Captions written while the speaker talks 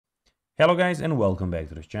Hello guys and welcome back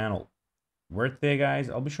to this channel. Where today guys,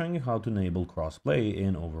 I'll be showing you how to enable crossplay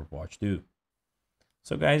in Overwatch 2.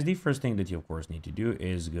 So guys, the first thing that you of course need to do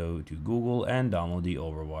is go to Google and download the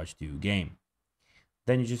Overwatch 2 game.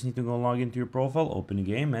 Then you just need to go log into your profile, open the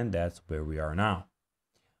game, and that's where we are now.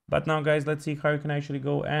 But now guys, let's see how you can actually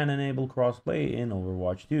go and enable crossplay in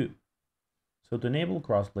Overwatch 2. So to enable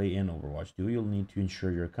crossplay in Overwatch 2, you'll need to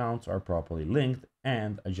ensure your accounts are properly linked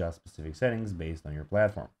and adjust specific settings based on your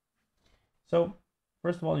platform. So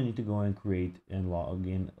first of all, you need to go and create and log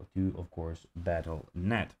in to, of course,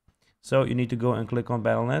 Battle.net. So you need to go and click on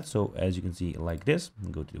Battle.net. So as you can see like this,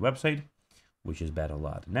 go to the website, which is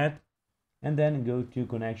Battle.net, and then go to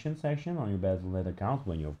connection section on your Battle.net account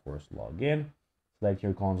when you, of course, log in. Select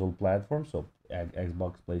your console platform, so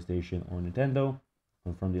Xbox, PlayStation, or Nintendo.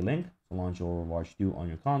 Confirm the link, so launch Overwatch 2 on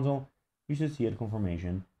your console. You should see a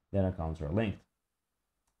confirmation that accounts are linked.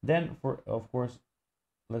 Then, of course,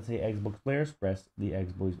 let's say Xbox players, press the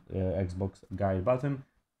Xbox guide button,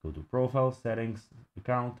 go to profile, settings,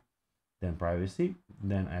 account, then privacy,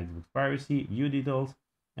 then Xbox privacy, view details,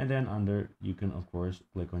 and then under you can of course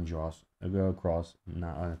click on cross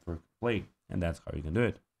network play, and that's how you can do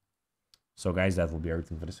it. So guys, that will be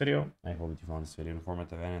everything for this video. I hope that you found this video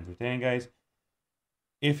informative and entertaining, guys.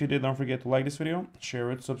 If you did, don't forget to like this video,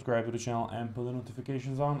 share it, subscribe to the channel, and put the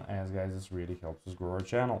notifications on, as guys, this really helps us grow our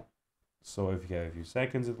channel. So if you have a few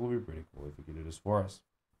seconds, it will be pretty cool if you can do this for us.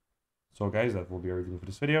 So guys, that will be everything for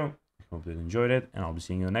this video. I hope you enjoyed it, and I'll be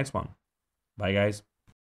seeing you in the next one. Bye guys.